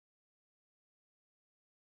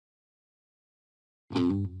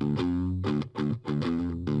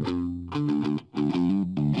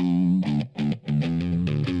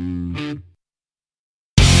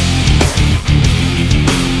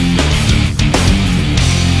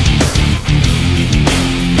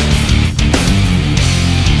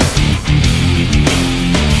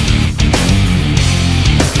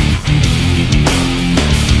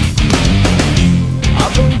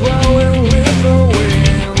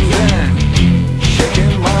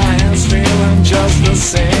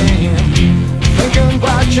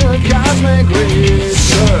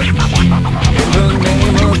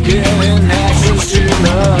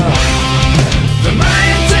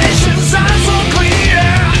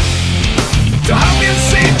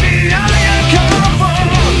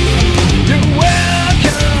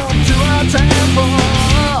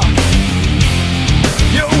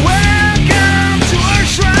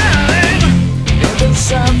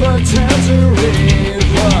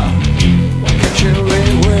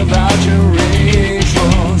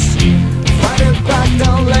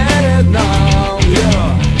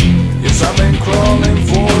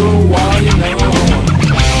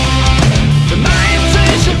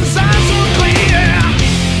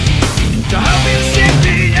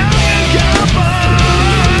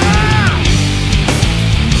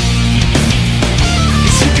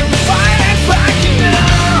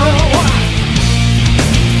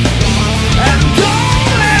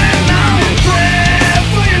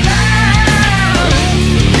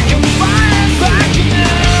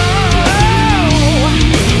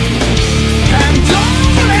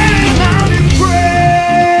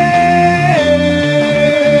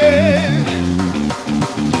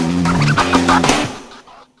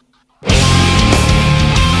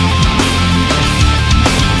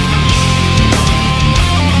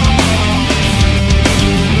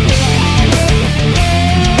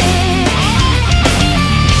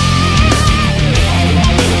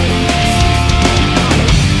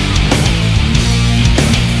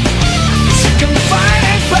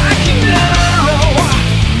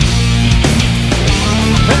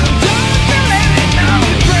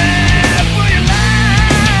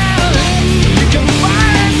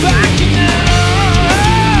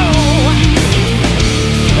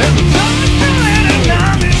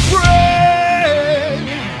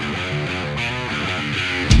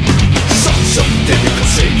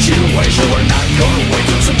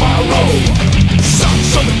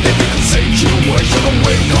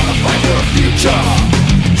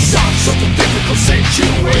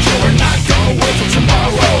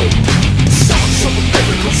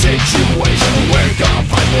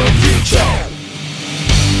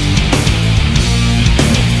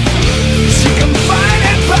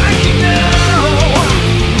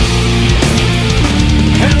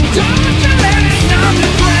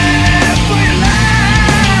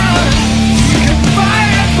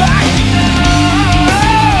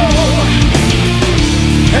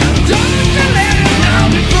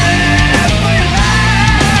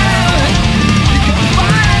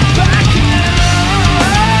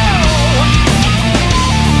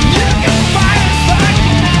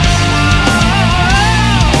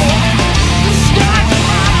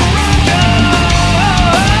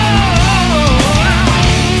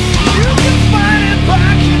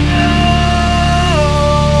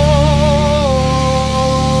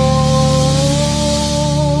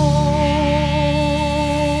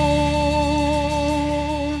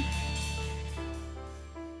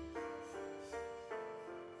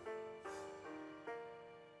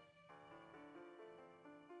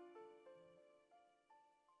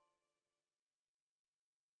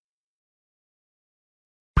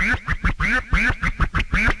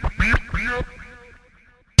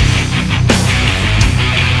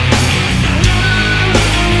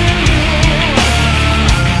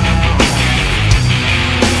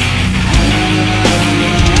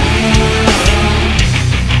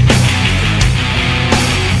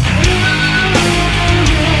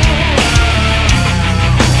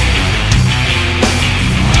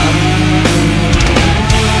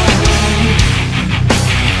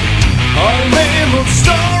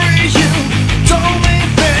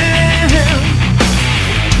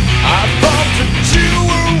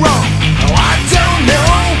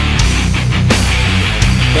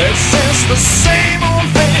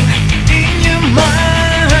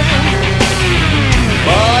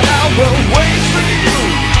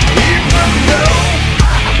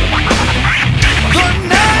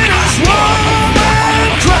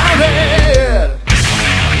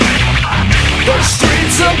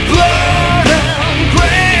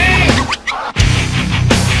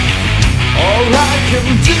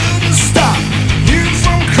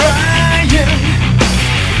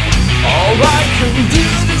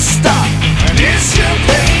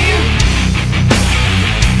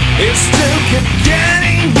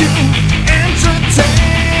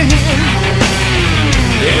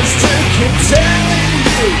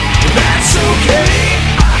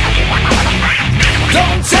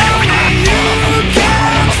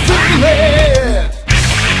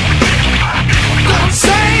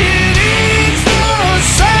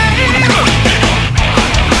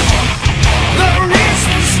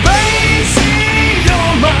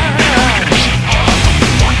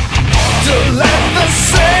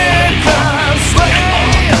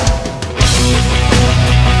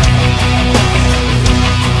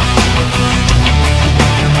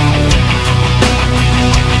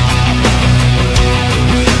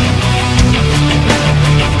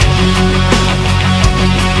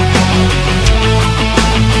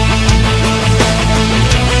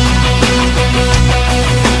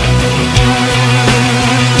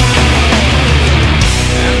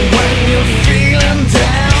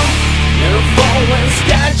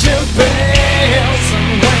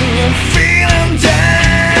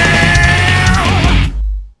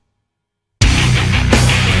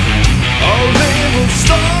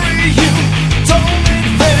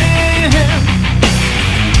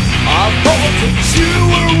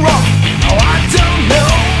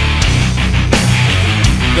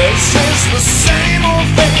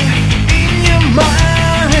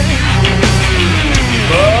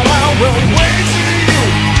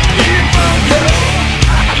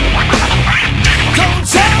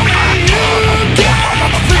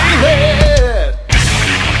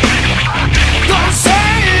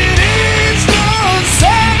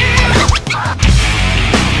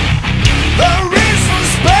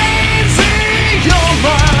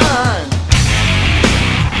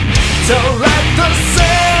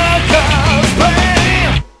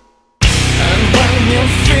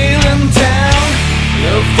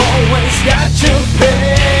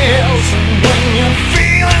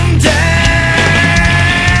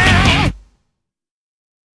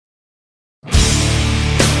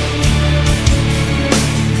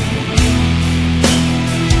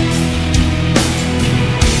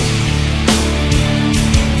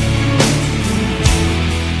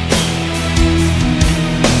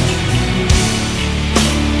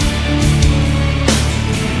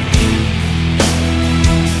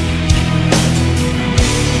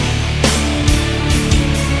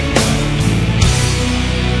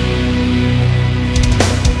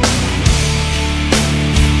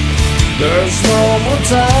There's no more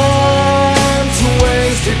time to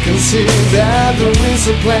waste. You can see that there is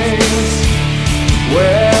a place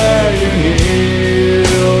where you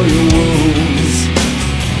heal your wounds.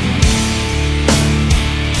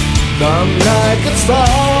 The night gets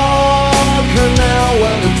darker now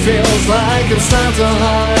when it feels like it's time to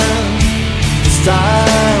hide. It's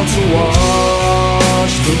time to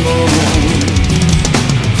watch the moon.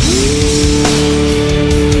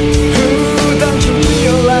 Don't you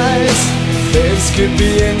realize this could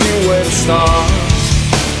be a new way to start?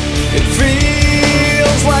 It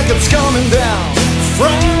feels like it's coming down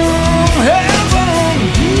from heaven.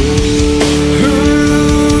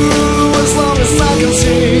 As long as I can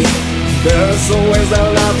see, there's always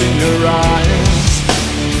that love in your eyes.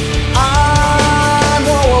 I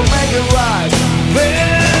know I'll make it right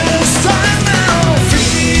this time now.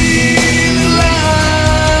 Feel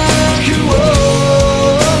like it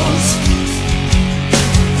was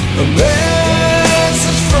a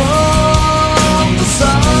message from the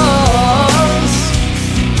stars.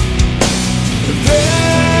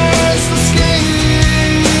 There's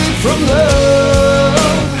escape from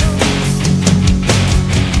love,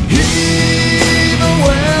 even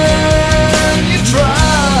when you try.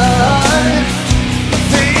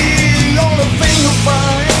 The only thing you'll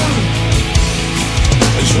find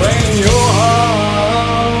is when your heart.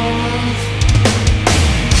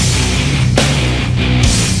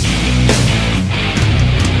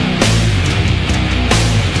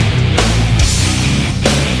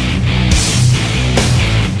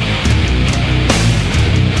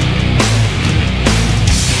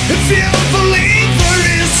 If you believe there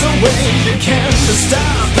is a way, you can't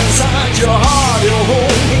stop inside your heart. You're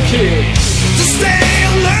holding key to stay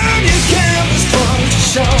alone. You can't be strong to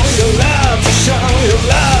show your love, to show your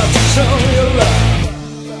love, to show your love.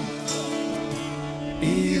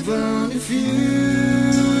 Even if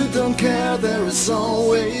you don't care, there is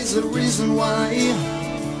always a reason why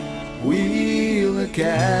we look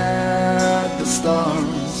at the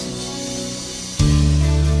stars.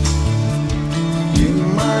 You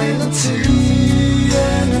might not see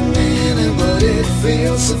any meaning, but it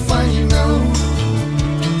feels so fine, you know.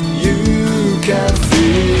 You can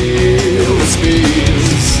feel the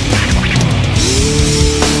speeds.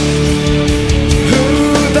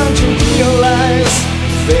 Don't you realize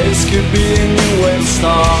this could be a new way to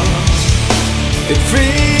start? It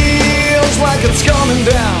feels like it's coming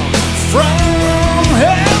down from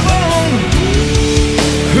heaven.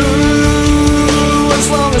 As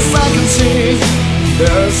long as I can see,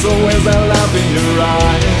 there's always that love in your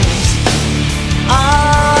eyes.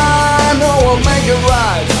 I know I'll make it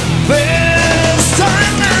right this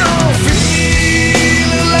time now.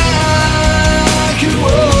 Feeling like it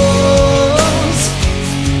was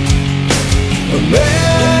a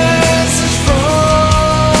message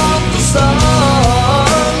from the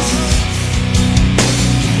stars.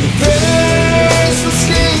 There's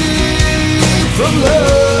escape from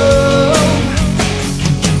love,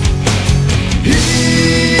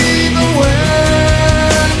 even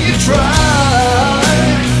when you try.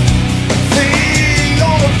 The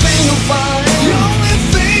only thing you'll find, the only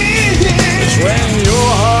thing is when your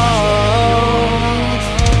heart.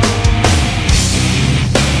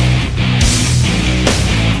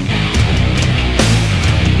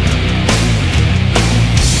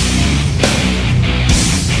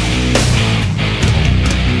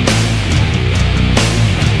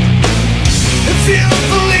 If you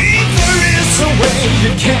believe there is a way,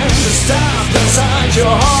 you can't stop inside your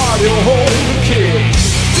heart. You're holding key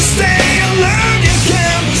to stay alone. You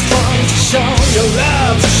can't be strong to show your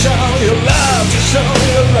love, to show your love, to show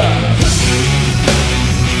your love.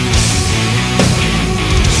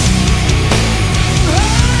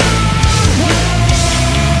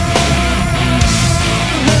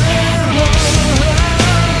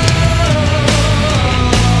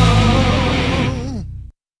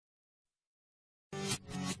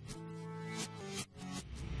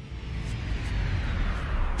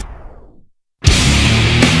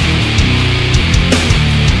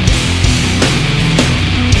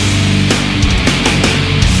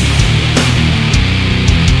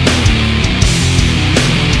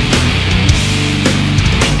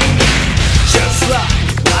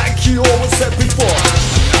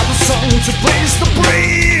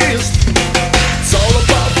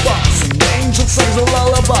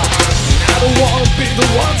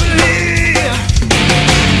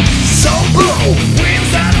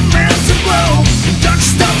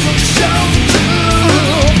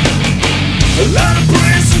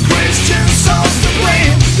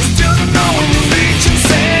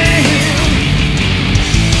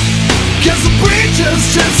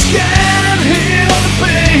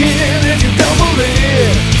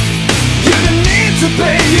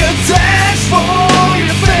 your tax for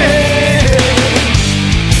your faith.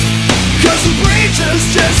 Cause the preachers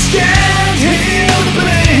just can't heal the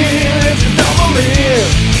pain if you don't believe.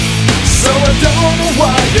 So I don't know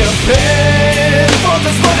why you're paying for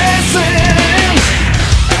this blessing.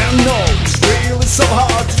 I know it's really so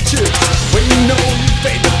hard to choose when you know your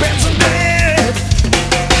fate depends on it.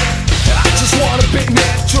 I just wanna be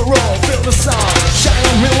natural, feel the sun shine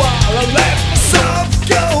on me while I let myself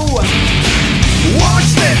go. Watch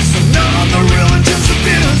this, none of the religion's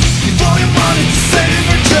abuse. Give all your money to save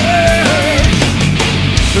a church.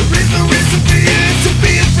 There is no reason for you to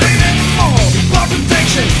be afraid anymore. For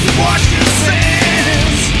protection, wash your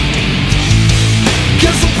sins.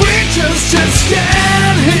 Cause the preachers just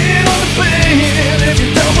can't heal the pain if you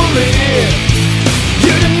don't believe.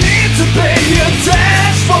 You don't need to pay your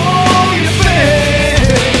tax for your faith.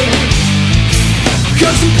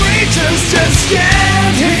 Cause the preachers just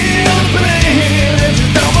can't heal the pain if you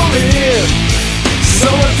don't believe. So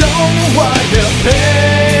I don't know why you're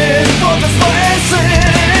paying for this blessing.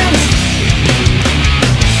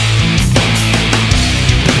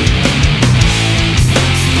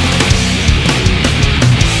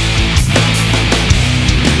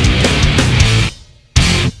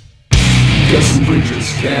 Cause some preachers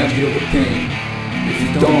can't heal the pain if you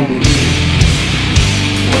don't believe.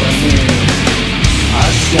 What I mean, I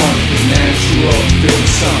just wanna be natural, feel the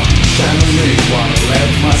sun shine on me while I let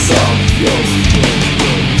myself go.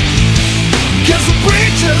 Cause the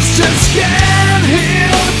preachers just can't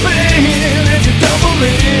heal the pain if you don't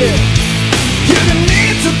believe. You don't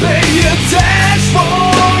need to pay your tax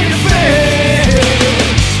for your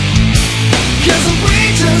faith. Cause the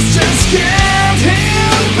preachers just can't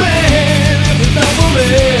heal the pain if you don't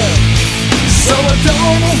believe. So I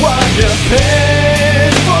don't know why you're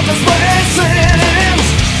paying for this blessings.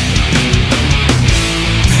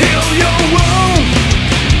 Heal your wound,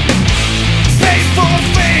 pay for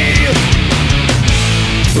faith.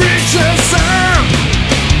 Preach a song,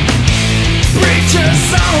 preach a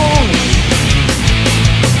song.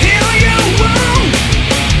 Heal your wound,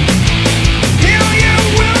 heal your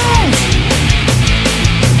wounds.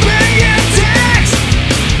 Pay your tax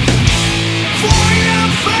for your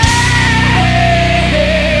faith.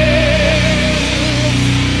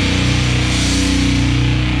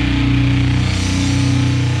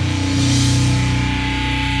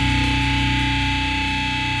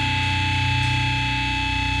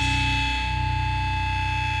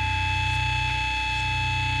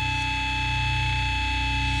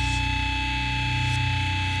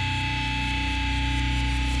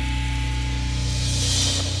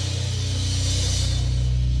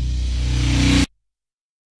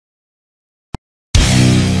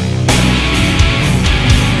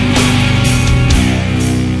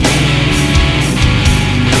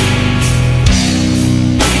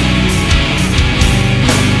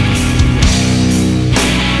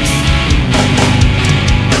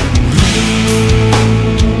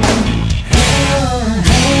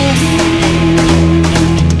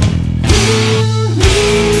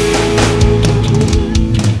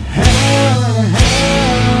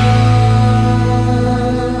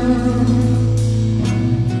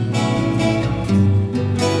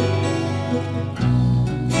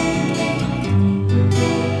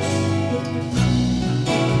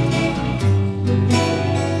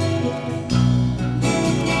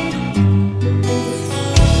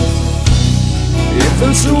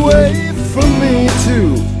 There's a way for me to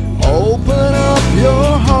open up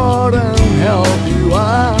your heart and help you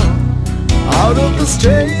out of the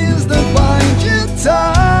chains that bind you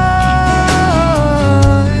tight.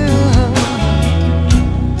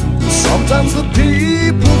 Sometimes the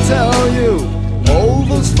people tell you all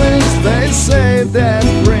those things they say that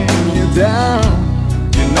bring you down.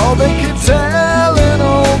 You know they keep telling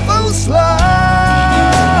all those lies.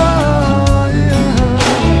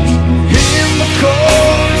 In the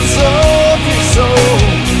corners of your soul,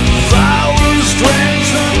 flowers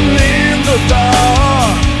strengthen in the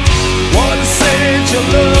dark. What is it you're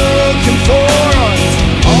looking for? It's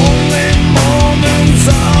only moments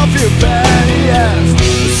of your past.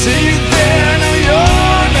 See you there, now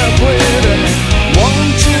you're not quitting.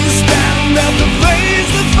 Won't you stand up to face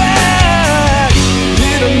the fact?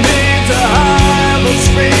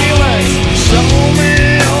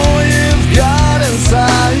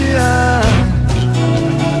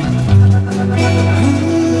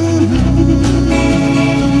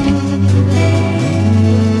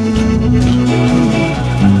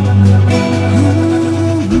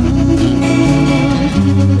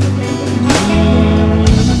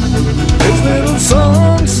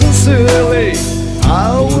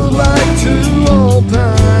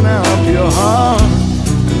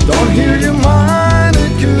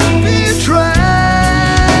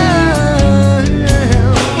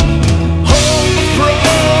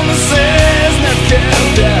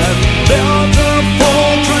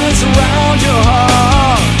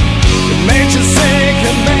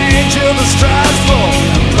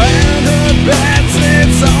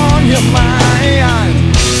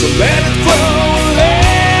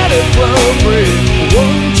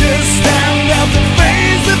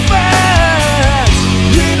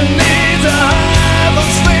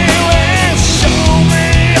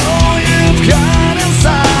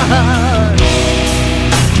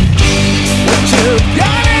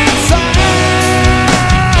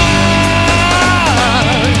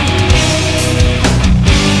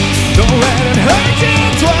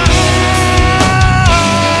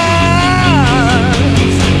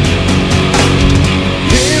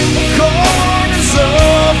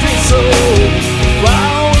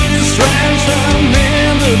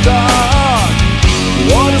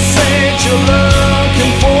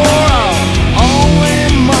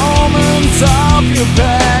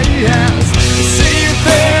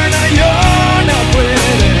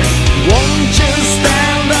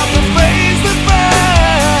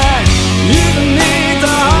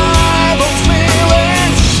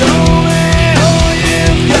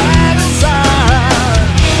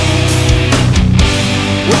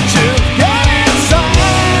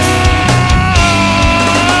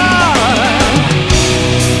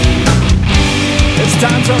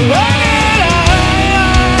 to let it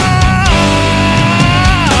out.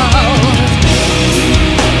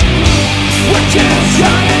 We're just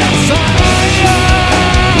running inside.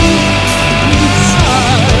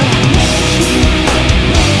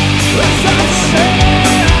 Let's not say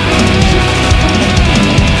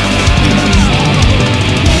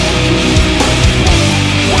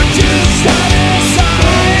we're just running inside.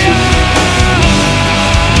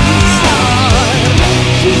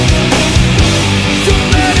 Don't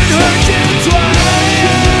let it hurt you twice.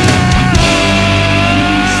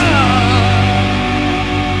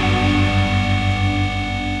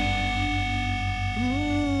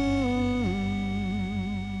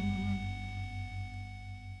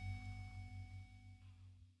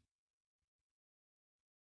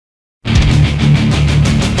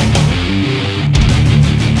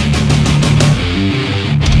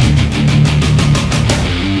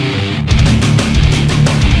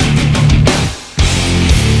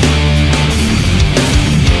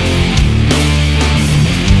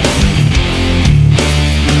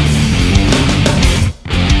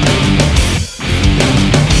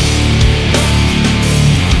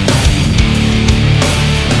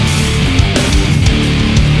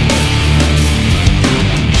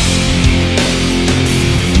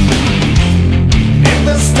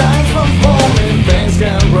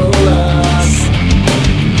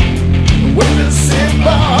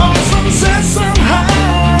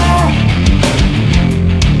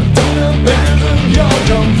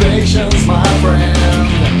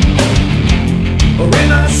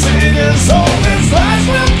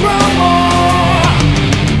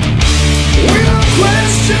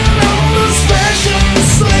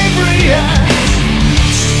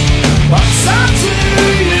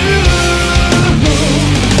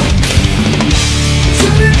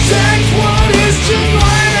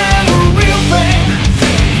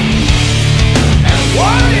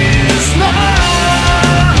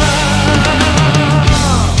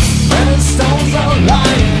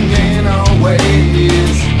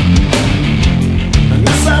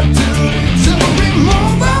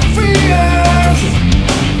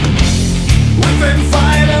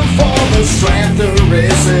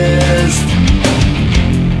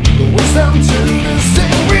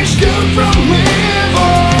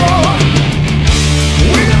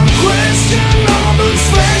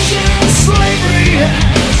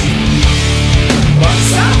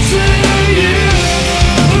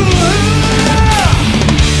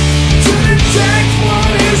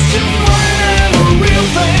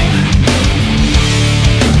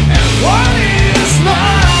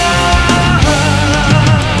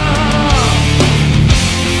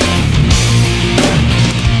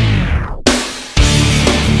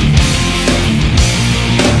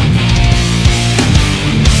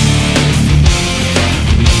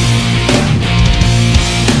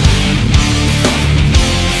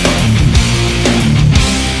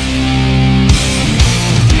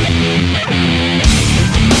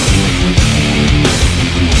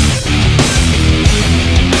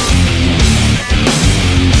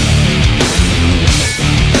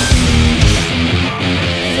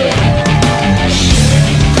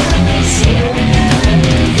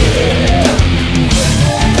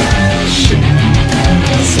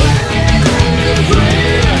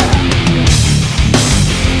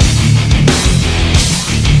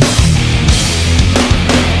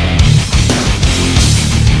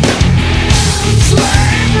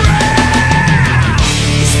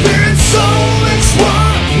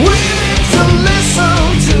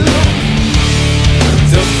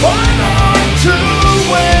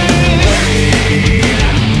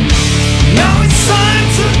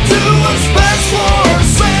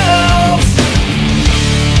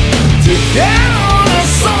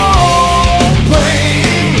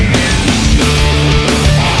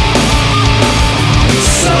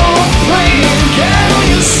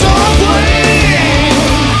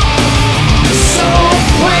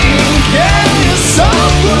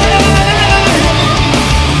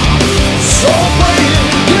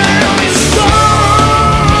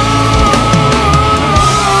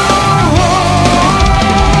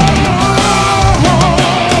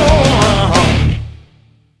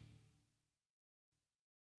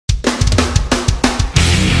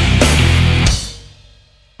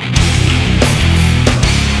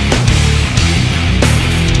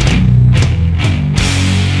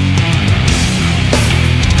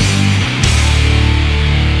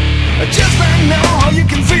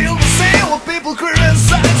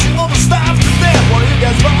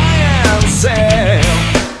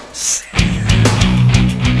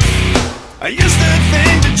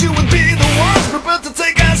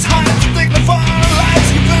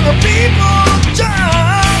 people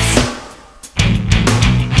judge.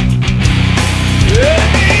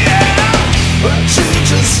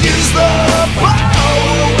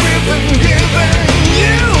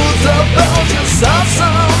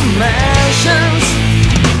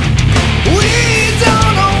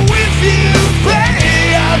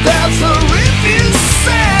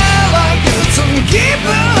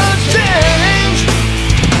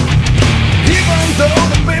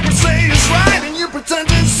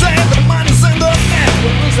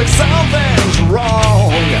 like something's wrong.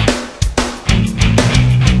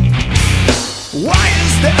 Why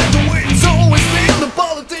is that the way it's always been? The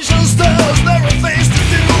politicians tell us there are things to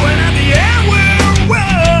do, and at the end we're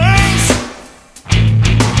worse.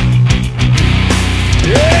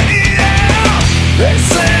 Yeah, they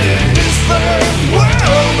say it is third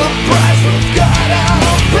world, the price we've gotta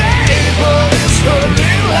pay, but it's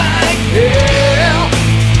hurting like hell.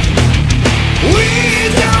 We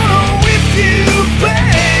don't know if you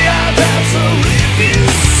pay our debts or if you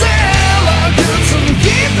sell our goods and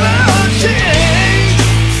keep the change.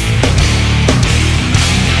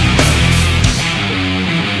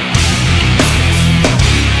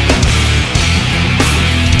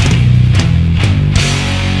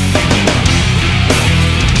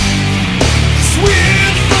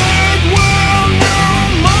 Sweet third world no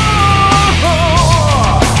more.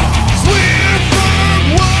 Sweet third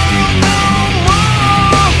world no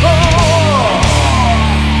more.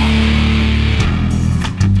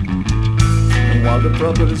 And while the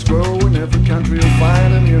properties grow in every country you'll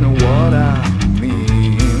find them, you know what I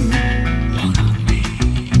mean.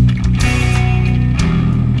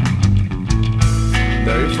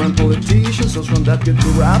 There are different politicians, those from that get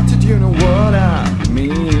corrupted, you know what I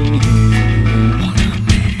mean.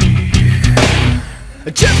 I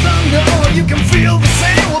just don't know, you can feel the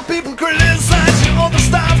same while people criticize you all the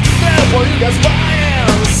stuff to death while you guys buy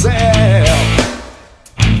and sell.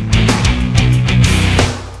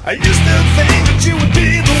 I used to think that you would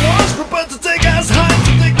be the ones prepared to take us high,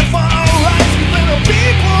 to take the far right, giving our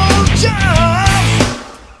people jobs.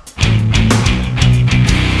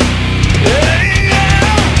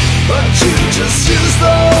 Yeah, but you just use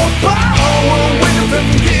the power we've been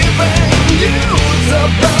giving you to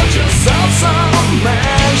build yourself some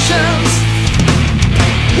mansions.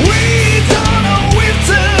 We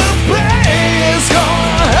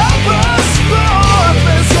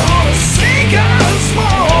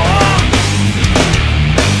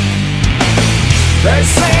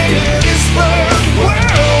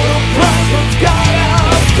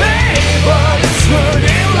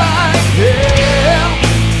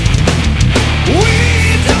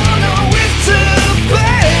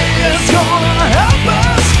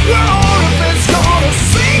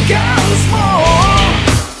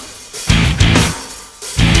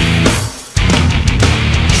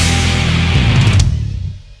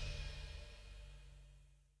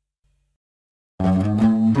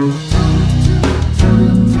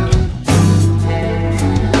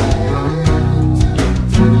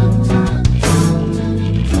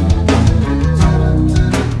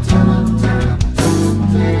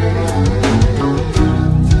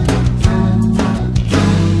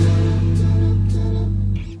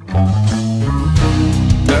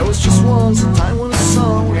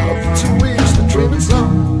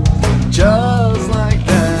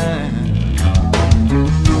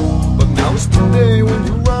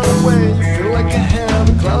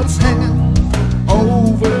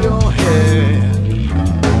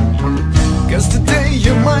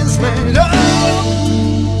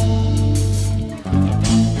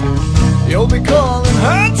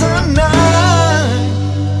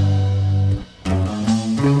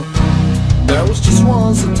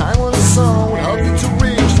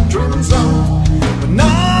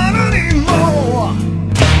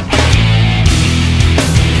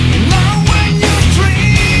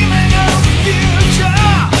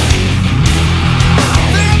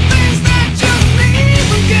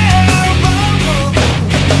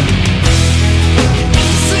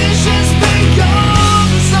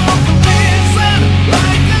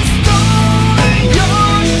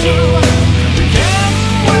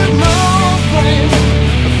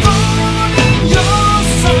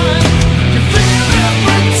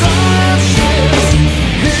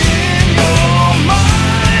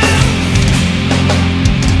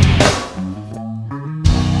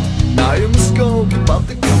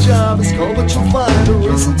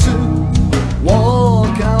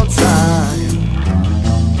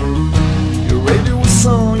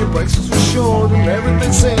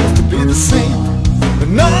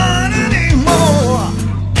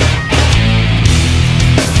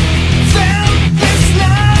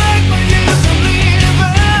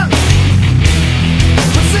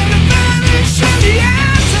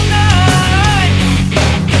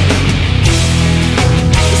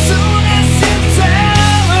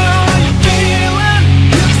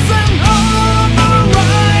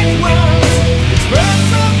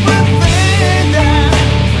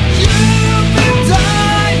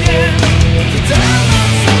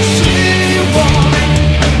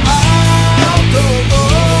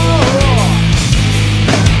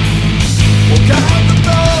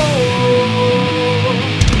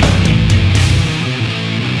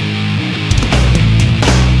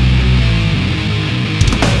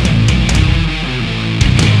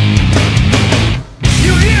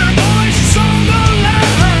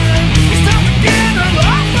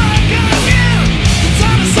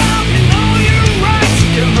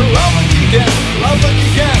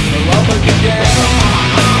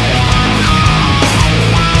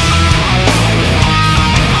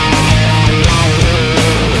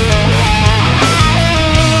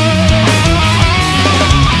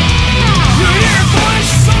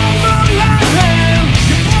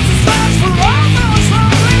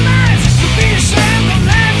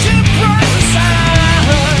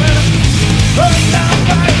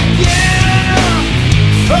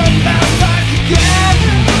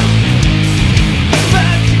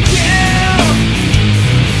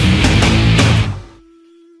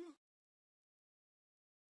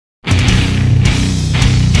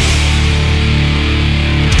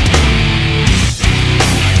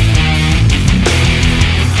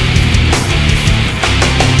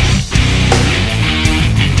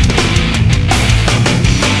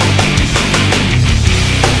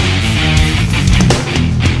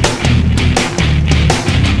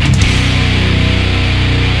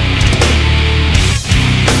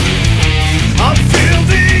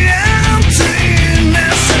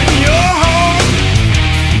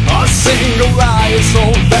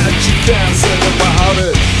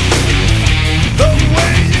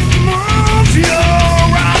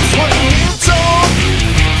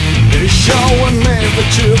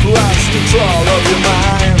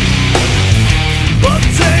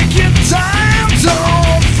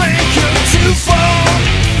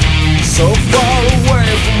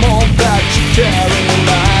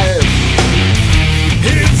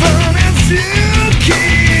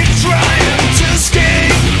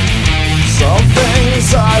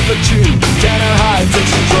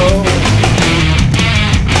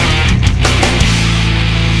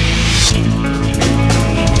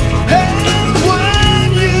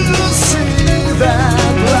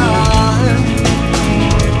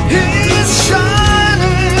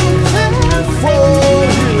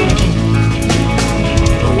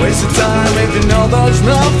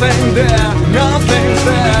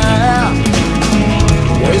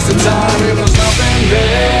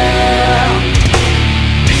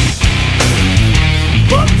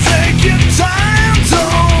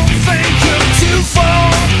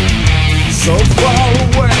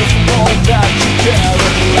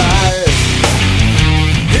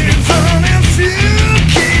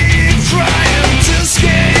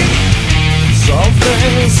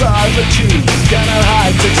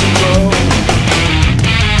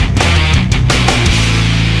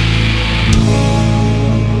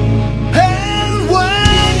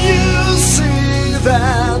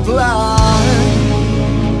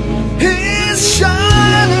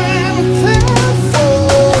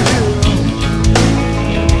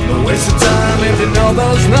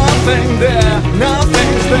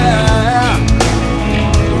care.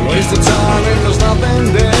 Waste of time and there's nothing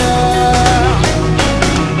there.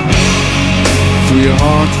 Through your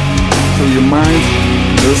heart, through your mind,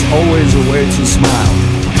 there's always a way to smile.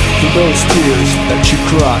 Through those tears that you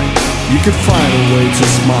cry, you could find a way to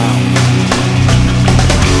smile.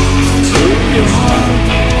 Through your heart,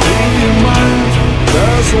 through your mind,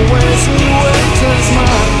 there's always a way to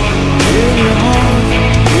smile. In your heart,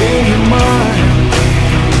 in your mind,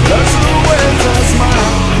 there's a way to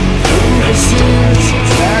smile. Through the tears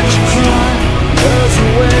that you cry, there's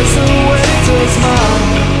always a way to smile.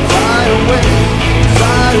 Fly away,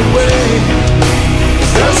 fly away,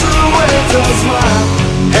 there's a way to smile.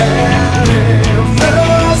 And if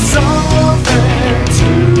there's something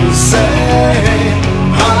to say,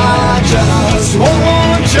 I just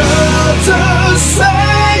want you to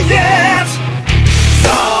say it.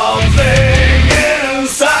 Something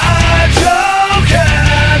inside you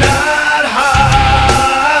cannot hide.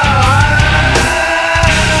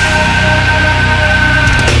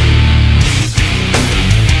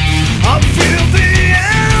 I feel the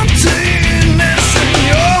emptiness in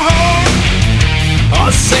your heart.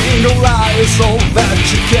 A single lie is all that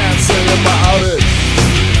you can't say about it.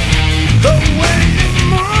 The way you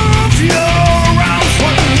move your arms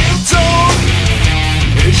when you talk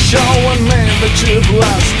is showing me that you've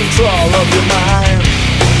lost control of your mind.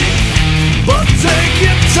 But take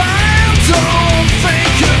your time, don't think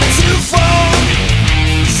you're too far.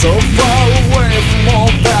 So far away from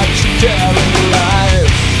all that you care in your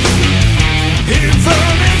life.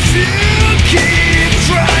 Even if you keep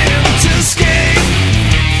trying to escape,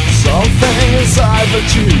 something inside that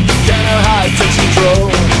you cannot hide takes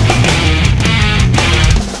control.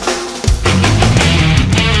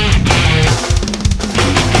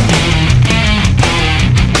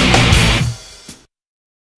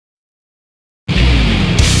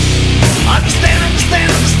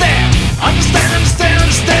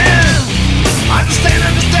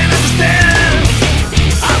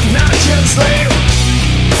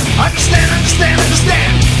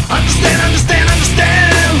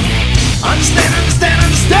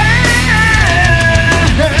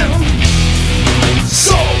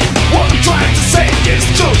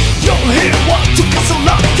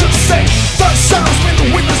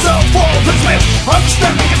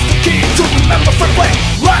 Understanding is the key to remember for play.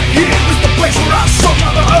 Right here is the place where I saw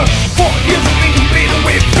Mother Earth. 4 years of being competing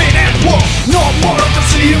with pain and war. No more of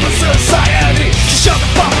this human society. She shut the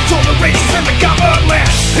bomb to the races and the government.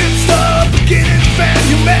 It's the beginning of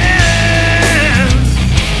inhuman.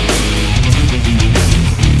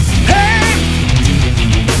 Hey,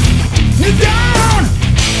 you're down.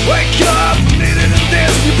 Wake up, needed in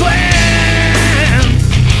this new plan.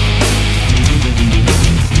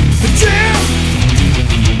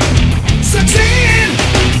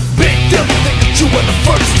 You were the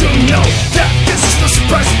first to know that this is the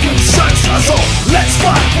surprise that concerns us all. Let's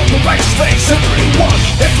fight for the righteous things, everyone.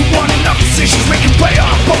 Everyone in our positions, we can play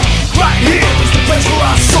our part. Right here is the place where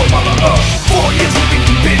I saw Mother Earth. 4 years we've been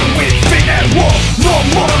competing with pain and war. No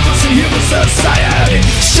more of us in human society.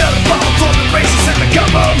 Shut up all for the races and the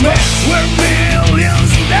government. We're millions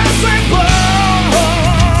in that same boat.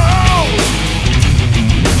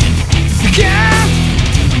 You can't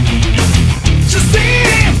just see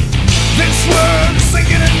this world is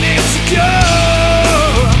sinking and insecure.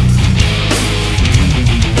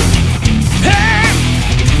 Hey,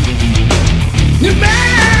 new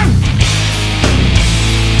man.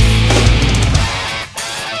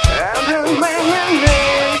 And in many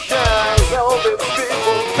nations, all these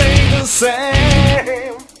people think the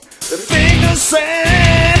same. They think the same.